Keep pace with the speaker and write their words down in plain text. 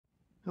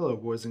Hello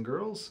boys and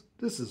girls,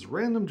 this is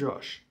Random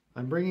Josh.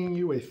 I'm bringing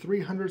you a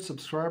 300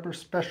 subscriber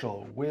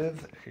special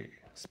with a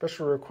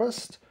special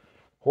request,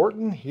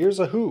 Horton Hears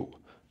a Who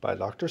by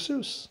Dr.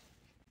 Seuss.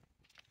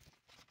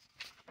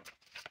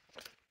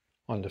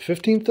 On the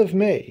 15th of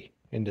May,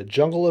 in the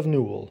jungle of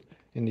Newell,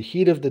 in the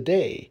heat of the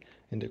day,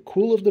 in the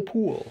cool of the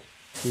pool,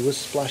 he was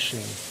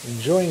splashing,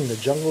 enjoying the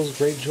jungle's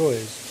great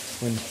joys,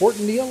 when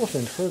Horton the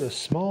elephant heard a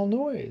small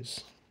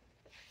noise.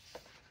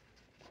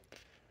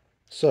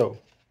 So,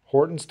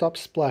 Horton stopped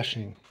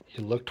splashing.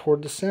 He looked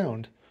toward the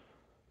sound.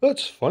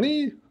 "That's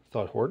funny,"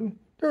 thought Horton.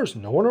 "There's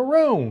no one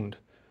around."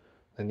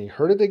 Then he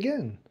heard it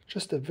again,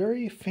 just a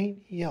very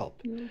faint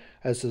yelp,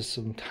 as if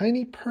some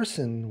tiny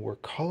person were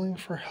calling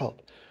for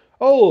help.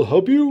 "I'll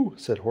help you,"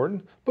 said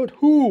Horton, "but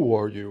who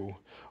are you?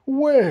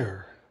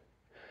 Where?"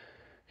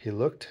 He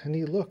looked and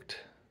he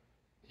looked.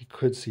 He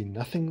could see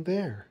nothing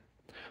there,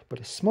 but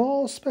a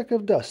small speck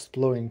of dust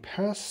blowing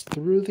past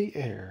through the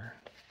air.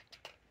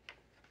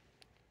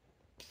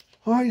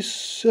 "I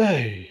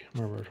say,"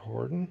 murmured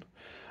Horton,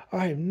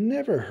 "I've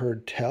never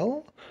heard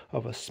tell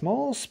of a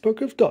small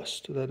speck of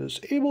dust that is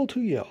able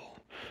to yell.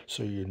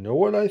 So you know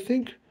what I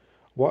think?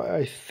 Why,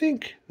 I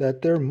think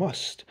that there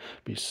must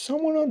be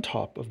someone on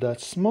top of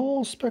that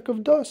small speck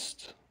of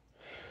dust.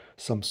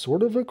 Some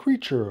sort of a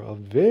creature of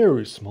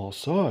very small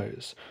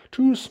size,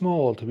 too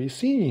small to be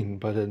seen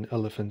by an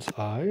elephant's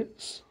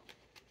eyes.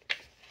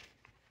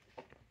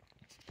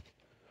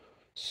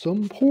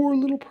 Some poor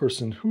little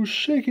person who's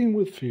shaking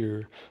with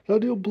fear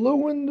that he'll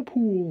blow in the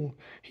pool.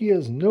 He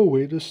has no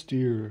way to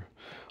steer.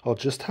 I'll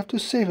just have to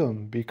save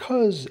him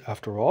because,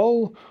 after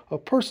all, a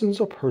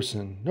person's a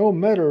person, no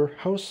matter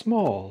how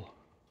small."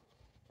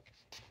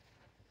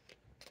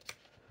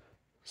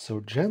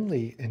 So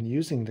gently and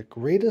using the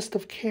greatest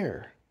of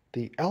care,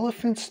 the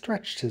elephant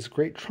stretched his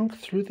great trunk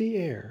through the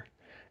air,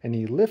 and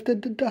he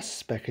lifted the dust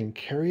speck and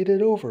carried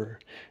it over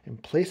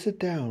and placed it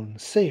down,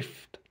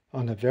 safe,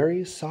 on a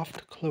very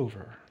soft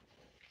clover.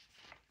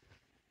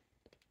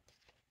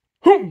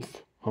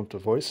 "Humph!" humped a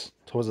voice.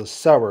 'Twas a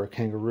sour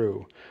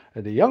kangaroo,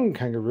 and a young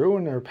kangaroo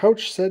in her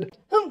pouch said,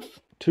 "Humph!"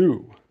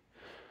 too.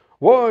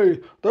 "Why,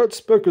 that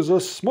speck is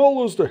as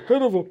small as the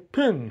head of a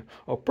pin.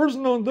 A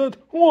person on that,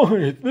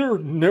 why, there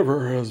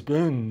never has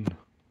been."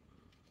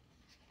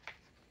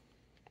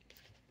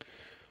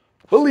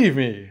 "Believe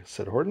me,"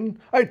 said Horton,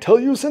 "I tell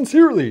you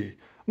sincerely.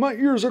 My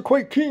ears are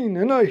quite keen,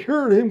 and I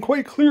heard him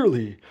quite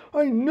clearly.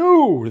 I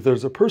know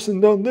there's a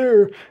person down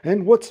there,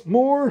 and what's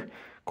more,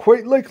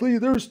 quite likely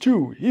there's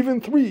two,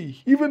 even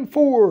three, even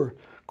four.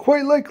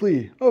 Quite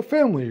likely a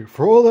family,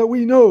 for all that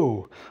we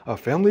know. A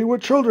family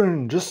with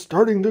children just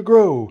starting to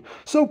grow.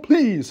 So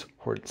please,"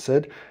 Horton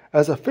said,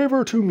 "as a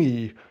favor to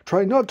me,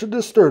 try not to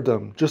disturb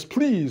them. Just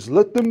please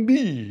let them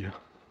be."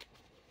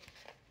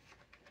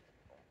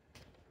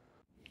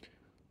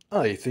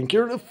 "I think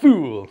you're a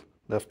fool,"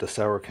 laughed the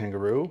sour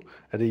kangaroo,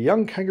 and a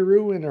young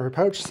kangaroo in her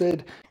pouch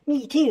said,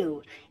 "Me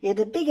too. You're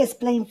the biggest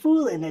blame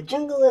fool in the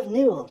jungle of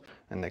Newell."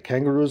 And the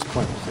kangaroos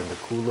plunged in the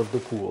cool of the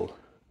pool.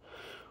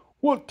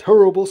 "What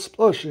terrible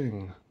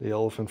splashing!" The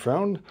elephant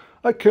frowned.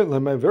 "I can't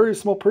let my very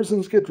small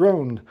persons get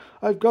drowned.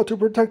 I've got to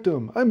protect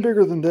them. I'm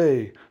bigger than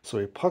they." So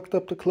he plucked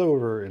up the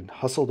clover and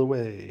hustled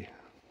away.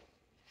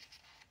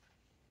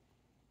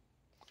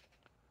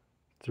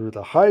 Through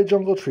the high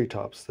jungle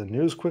treetops, the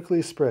news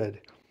quickly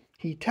spread.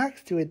 "He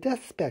talks to a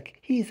dust speck.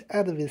 He's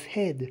out of his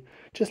head.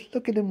 Just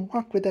look at him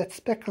walk with that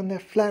speck on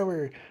that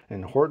flower."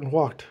 And Horton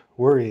walked,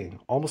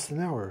 worrying, almost an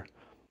hour.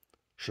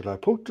 "Should I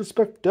put the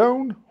speck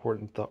down?"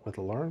 Horton thought with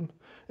alarm.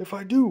 "If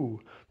I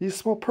do, these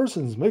small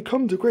persons may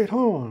come to great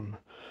harm.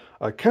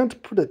 I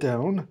can't put it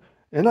down,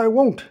 and I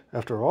won't,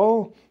 after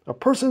all. A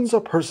person's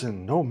a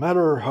person, no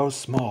matter how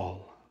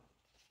small."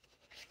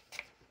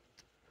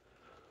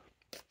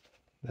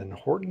 Then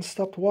Horton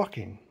stopped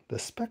walking. The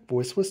speck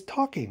voice was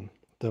talking.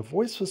 The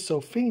voice was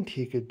so faint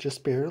he could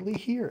just barely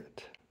hear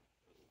it.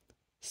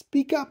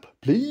 "Speak up,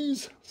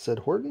 please," said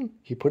Horton.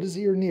 He put his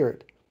ear near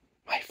it.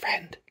 "My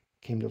friend,"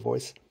 came the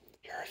voice,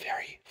 "you're a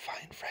very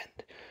fine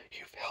friend.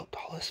 You've helped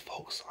all us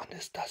folks on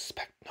this dust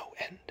speck no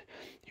end.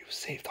 You've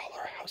saved all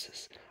our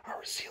houses,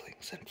 our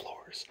ceilings and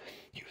floors.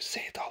 You've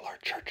saved all our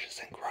churches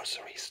and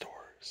grocery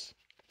stores."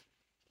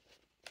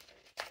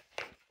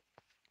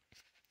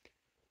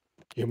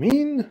 "You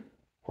mean,"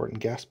 Horton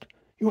gasped,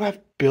 "you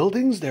have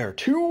buildings there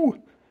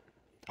too?"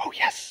 "Oh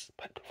yes,"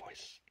 piped the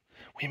voice.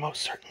 "We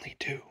most certainly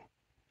do."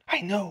 "I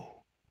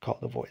know,"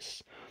 called the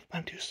voice.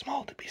 "I'm too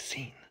small to be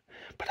seen,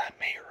 but I'm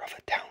mayor of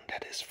a town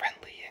that is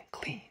friendly and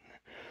clean.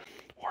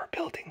 Our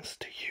buildings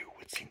to you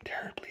would seem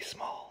terribly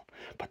small,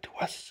 but to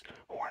us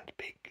who aren't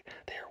big,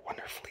 they are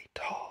wonderfully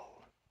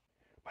tall.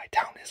 My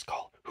town is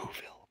called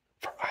Whoville,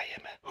 for I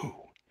am a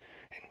Who,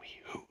 and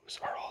we Whos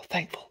are all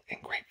thankful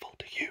and grateful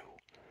to you."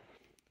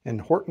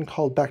 And Horton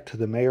called back to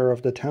the mayor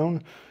of the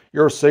town,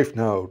 "You're safe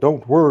now.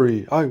 Don't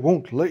worry. I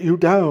won't let you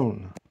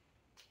down."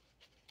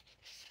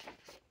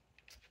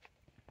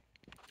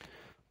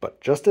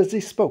 But just as he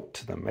spoke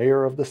to the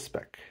mayor of the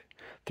speck,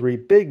 3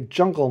 big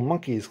jungle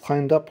monkeys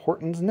climbed up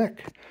Horton's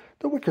neck.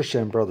 The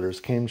Wickersham brothers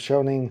came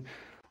shouting,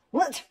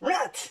 What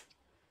rot!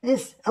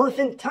 This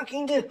elephant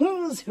talking to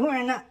who's who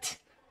are not.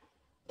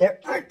 There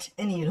aren't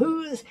any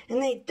who's,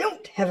 and they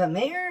don't have a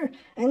mayor,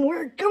 and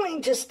we're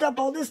going to stop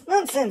all this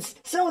nonsense,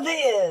 so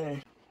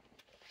there!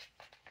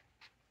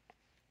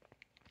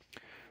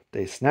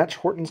 They snatched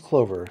Horton's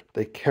clover.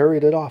 They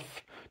carried it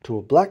off to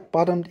a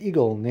black-bottomed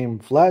eagle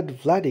named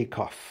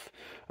Vladikoff,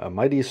 a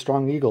mighty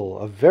strong eagle,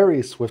 of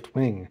very swift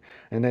wing,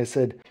 and they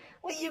said,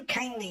 Will you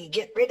kindly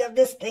get rid of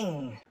this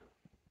thing?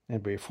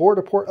 And before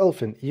the poor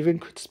elephant even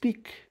could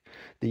speak,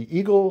 the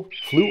eagle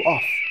flew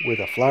off with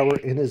a flower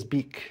in his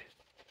beak.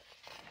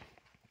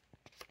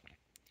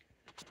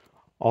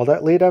 All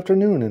that late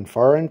afternoon and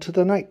far into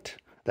the night,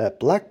 that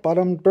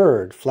black-bottomed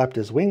bird flapped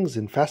his wings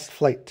in fast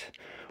flight,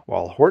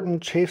 while Horton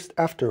chased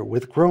after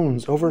with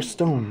groans over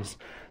stones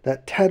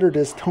that tattered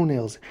his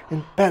toenails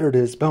and battered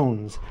his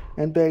bones,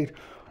 and begged,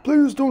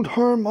 Please don't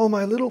harm all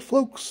my little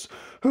folks,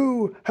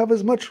 who have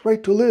as much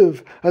right to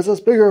live as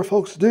us bigger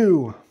folks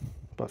do.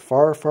 But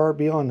far, far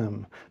beyond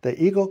him, the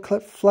eagle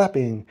kept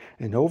flapping,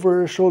 and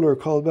over his shoulder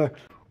called back,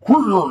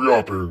 Quit your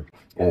yapping!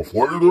 I'll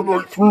fly the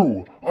night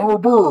through. I'm a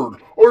bird.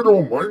 I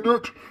don't mind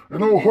it.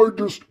 And I'll hide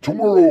this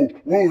tomorrow.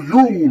 Well,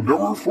 you'll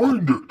never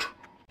find it.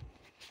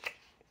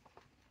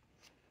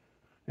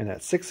 And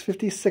at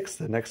 6:56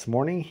 the next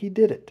morning he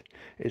did it.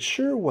 It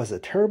sure was a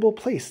terrible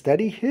place that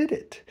he hid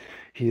it.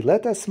 He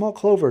let that small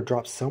clover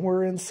drop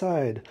somewhere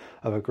inside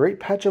of a great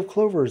patch of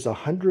clovers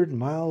 100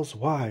 miles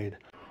wide.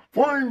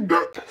 Find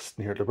that,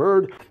 sneered the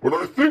bird, but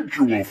I think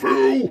you will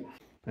fail.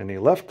 And he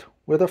left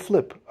with a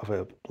flip of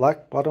a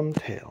black-bottomed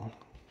tail.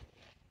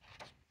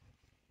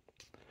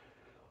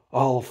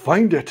 I'll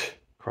find it,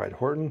 cried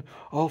Horton.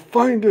 I'll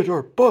find it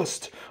or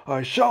bust.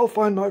 I shall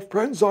find my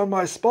friends on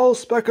my small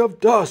speck of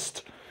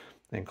dust.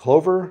 And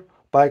clover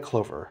by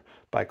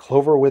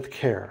clover with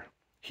care,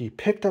 he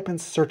picked up and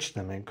searched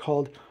them and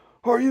called,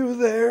 Are you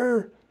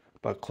there?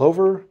 But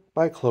clover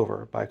by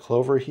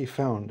clover he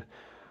found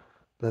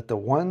that the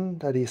one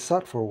that he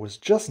sought for was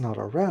just not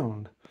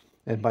around.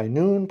 And by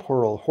noon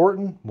poor old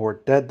Horton, more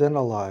dead than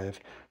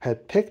alive,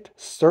 had picked,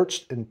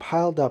 searched, and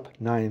piled up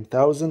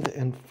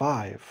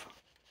 9,005.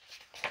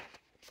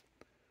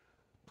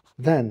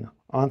 Then,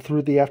 on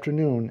through the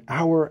afternoon,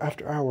 hour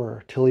after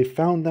hour, till he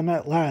found them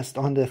at last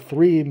on the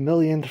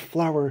 3,000,000th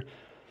flower.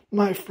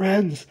 My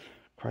friends,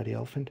 cried the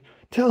elephant,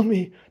 tell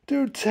me,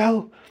 do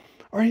tell,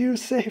 are you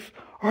safe?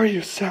 Are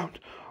you sound?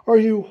 Are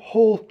you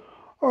whole?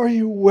 Are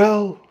you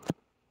well?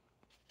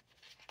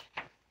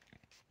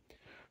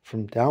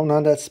 From down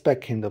on that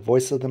speck came the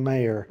voice of the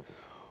mayor.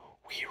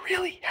 We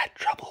really had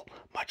trouble,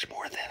 much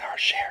more than our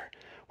share.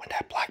 When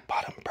that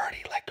black-bottomed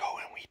birdie let go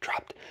and we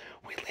dropped,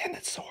 we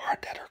landed so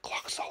hard that our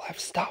clocks all have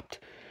stopped.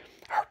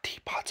 Our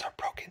teapots are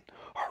broken,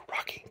 our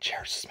rocking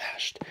chairs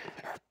smashed,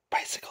 and our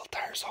bicycle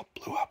tires all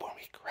blew up when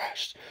we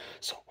crashed.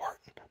 So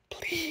Horton,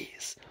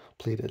 please,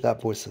 pleaded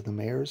that voice of the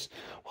mayor's,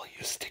 will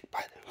you stick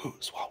by the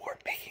who's while we're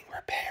making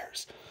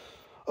repairs?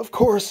 Of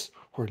course,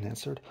 Horton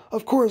answered,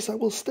 of course I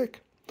will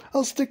stick.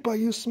 I'll stick by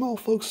you small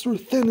folks through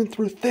thin and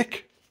through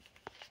thick.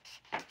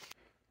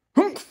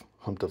 Humph,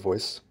 humped a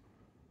voice.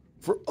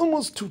 For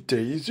almost 2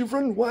 days you've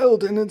run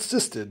wild and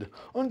insisted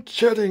on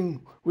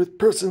chatting with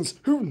persons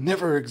who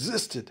never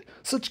existed.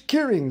 Such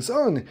carryings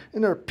on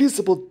in our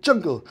peaceable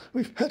jungle.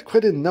 We've had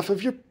quite enough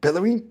of your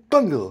bellowing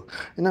bungle.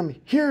 And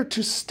I'm here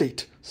to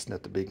state,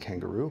 snapped the big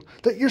kangaroo,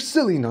 that your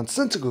silly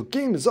nonsensical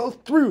game is all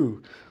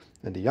through.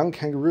 And the young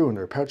kangaroo in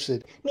her pouch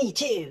said, Me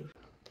too.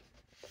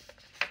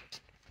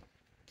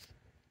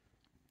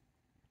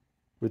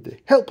 With the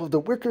help of the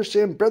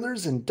Wickersham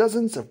brothers and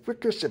dozens of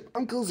Wickersham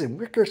uncles and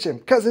Wickersham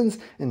cousins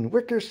and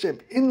Wickersham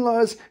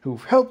in-laws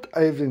who've helped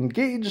I've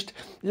engaged,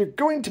 you're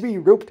going to be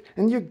roped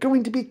and you're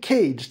going to be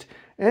caged.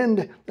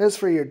 And as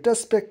for your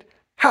dust speck,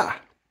 ha!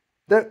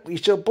 That we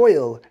shall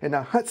boil in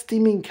a hot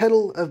steaming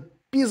kettle of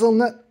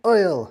bezelnut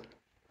oil.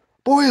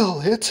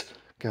 Boil it,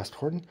 gasped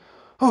Horton.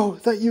 Oh,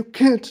 that you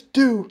can't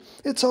do.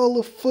 It's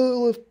all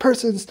full of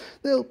persons.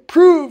 They'll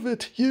prove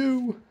it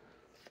you.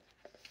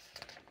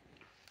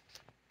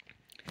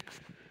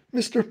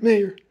 Mr.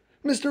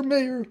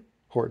 Mayor,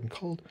 Horton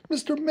called.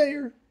 Mr.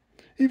 Mayor,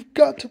 you've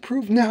got to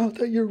prove now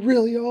that you're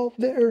really all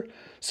there.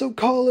 So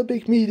call a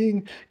big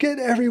meeting, get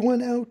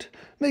everyone out,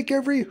 make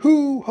every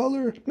who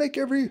holler, make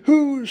every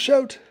who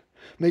shout,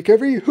 make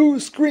every who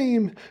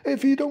scream.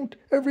 If you don't,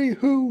 every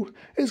who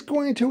is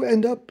going to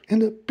end up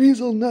in a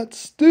bezelnut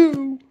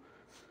stew.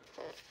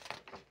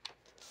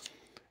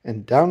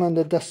 And down on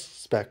the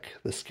dust speck,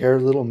 the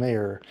scared little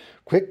mayor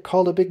quick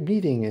called a big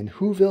meeting in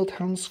Whoville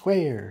Town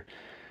Square.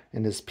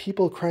 And his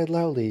people cried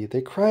loudly,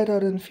 they cried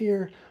out in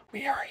fear,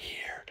 We are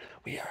here,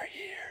 we are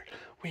here,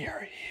 we are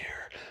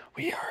here,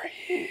 we are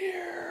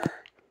here.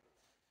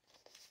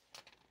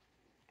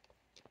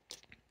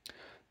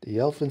 The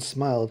elephant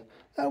smiled.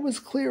 That was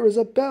clear as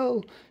a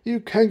bell.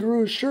 You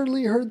kangaroos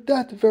surely heard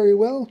that very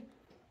well.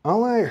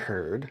 All I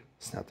heard,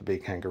 snapped the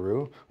big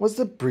kangaroo, was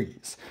the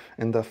breeze,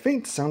 and the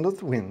faint sound of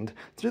the wind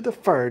through the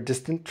far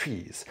distant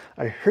trees.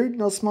 I heard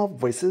no small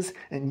voices,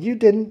 and you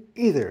didn't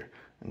either.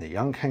 And the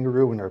young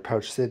kangaroo in her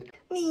pouch said,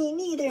 Me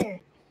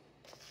neither.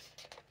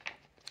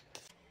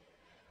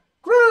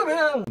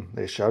 them!"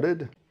 they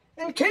shouted.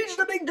 "And cage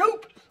the big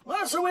dope!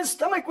 Lasso his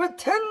stomach with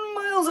 10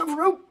 miles of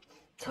rope!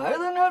 Tie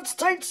the knots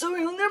tight so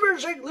he'll never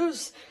shake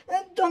loose!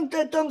 And dunk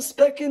that dumb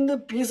speck in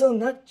the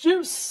hazelnut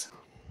juice!"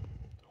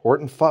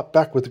 Horton fought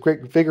back with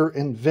great vigor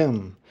and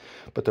vim,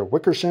 but the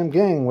Wickersham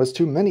gang was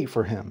too many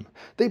for him.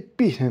 They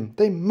beat him,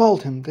 they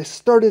mauled him, they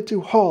started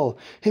to haul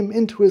him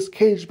into his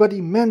cage, but he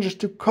managed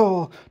to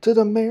call to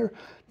the mayor,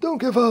 "Don't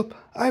give up,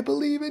 I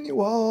believe in you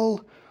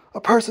all.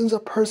 A person's a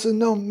person,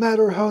 no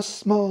matter how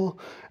small,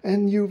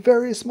 and you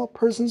very small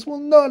persons will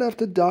not have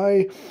to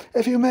die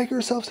if you make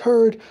yourselves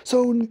heard,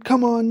 so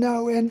come on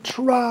now and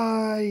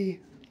try."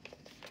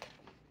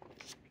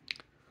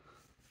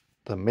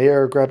 The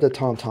mayor grabbed a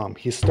tom-tom.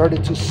 He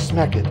started to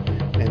smack it,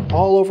 and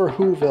all over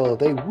Whoville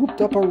they whooped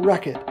up a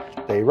racket.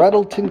 They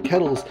rattled tin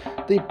kettles,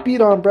 they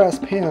beat on brass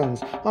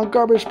pans, on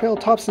garbage pail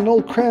tops and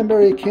old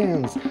cranberry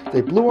cans.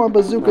 They blew on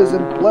bazookas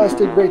and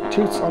blasted great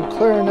toots on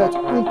clarinets,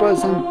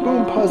 oompas and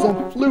boompas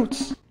and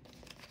flutes.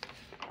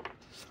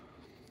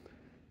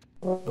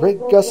 Great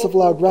gusts of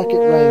loud racket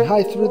rang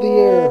high through the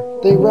air.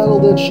 They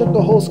rattled and shook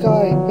the whole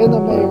sky, and the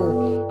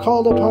mayor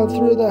called upon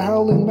through the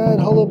howling mad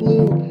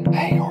hullabaloo,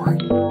 "Hey,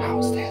 Horton,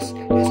 how's this?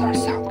 Is our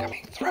sound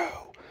coming through?"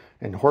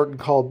 And Horton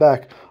called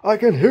back, "I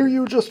can hear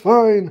you just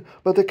fine,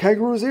 but the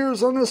kangaroo's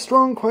ears aren't as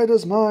strong quite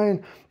as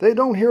mine. They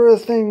don't hear a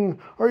thing.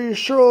 Are you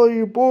sure all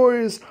you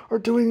boys are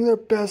doing their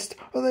best?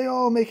 Are they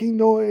all making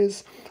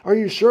noise? Are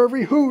you sure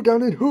every who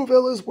down in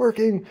Whoville is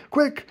working?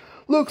 Quick,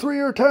 look through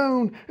your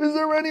town. Is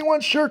there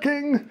anyone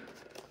shirking?"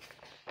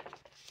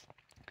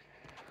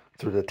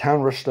 Through the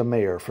town rushed the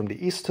mayor, from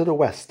the east to the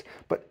west,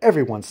 but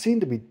everyone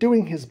seemed to be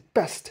doing his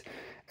best.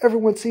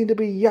 Everyone seemed to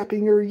be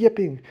yapping or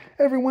yipping.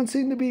 Everyone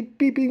seemed to be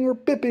beeping or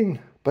bipping.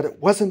 But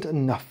it wasn't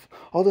enough.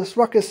 All this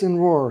ruckus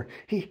and roar.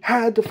 He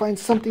had to find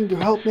something to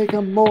help make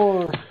him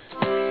more.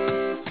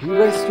 He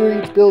raced through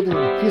each building.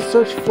 He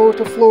searched floor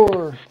to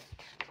floor.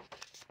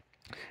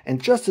 And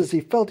just as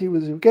he felt he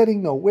was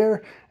getting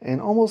nowhere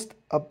and almost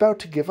about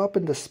to give up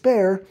in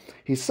despair,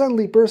 he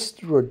suddenly burst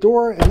through a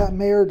door, and that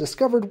mayor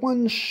discovered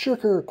one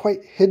shirker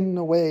quite hidden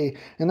away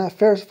in that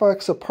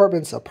Fairfax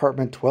Apartments,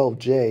 apartment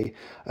 12J.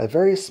 A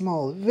very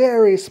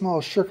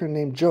small shirker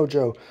named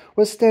Jojo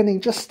was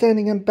just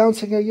standing and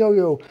bouncing a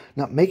yo-yo,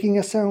 not making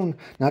a sound,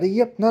 not a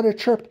yip, not a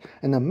chirp,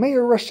 and the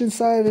mayor rushed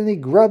inside and he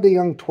grabbed the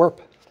young twerp.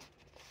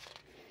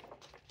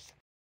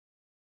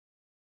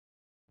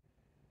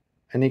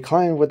 And he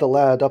climbed with the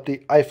lad up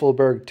the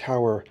Eiffelberg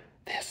Tower.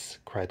 "This,"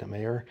 cried the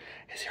mayor,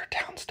 "is your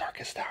town's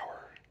darkest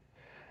hour.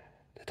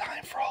 The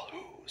time for all who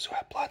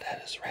have blood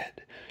that is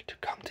red to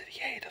come to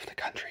the aid of the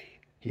country,"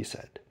 he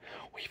said.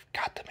 "We've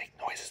got to make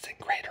noises in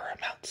greater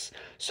amounts,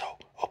 so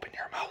open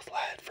your mouth,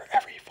 lad, for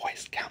every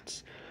voice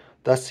counts."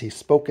 Thus he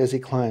spoke as he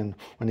climbed.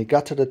 When he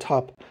got to the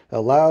top,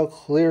 the lad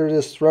cleared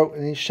his throat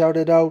and he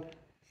shouted out,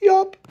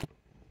 "Yop!"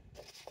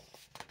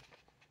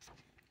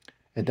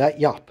 And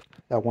that yop,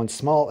 that one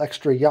small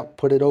extra yop,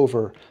 put it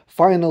over.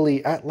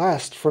 Finally, at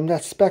last, from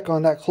that speck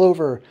on that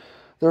clover,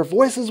 their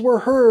voices were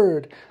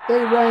heard. They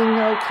rang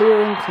out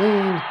clear and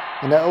clean,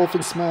 and that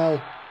elephant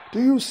smiled.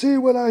 "Do you see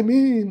what I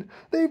mean?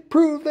 They've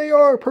proved they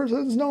are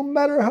persons, no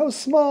matter how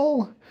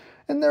small,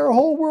 and their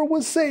whole world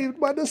was saved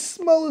by the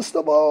smallest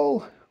of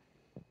all."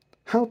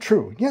 "How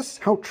true, yes,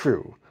 how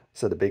true,"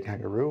 said the big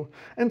kangaroo.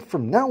 "And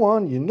from now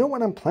on, you know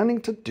what I'm planning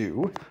to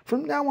do.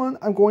 From now on,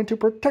 I'm going to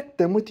protect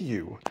them with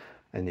you."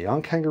 And the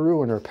young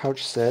kangaroo in her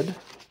pouch said,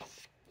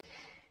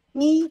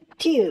 "Me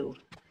too.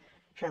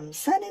 From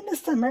sun in the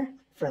summer,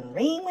 from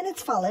rain when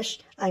it's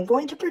fallish, I'm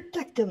going to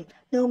protect them,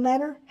 no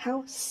matter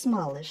how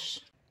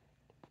smallish."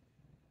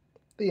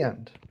 The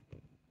end.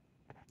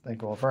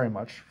 Thank you all very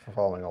much for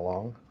following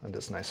along on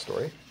this nice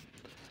story.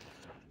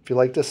 If you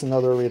like this and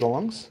other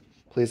read-alongs,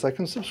 please like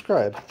and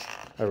subscribe.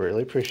 I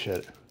really appreciate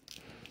it.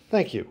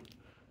 Thank you.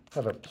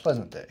 Have a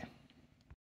pleasant day.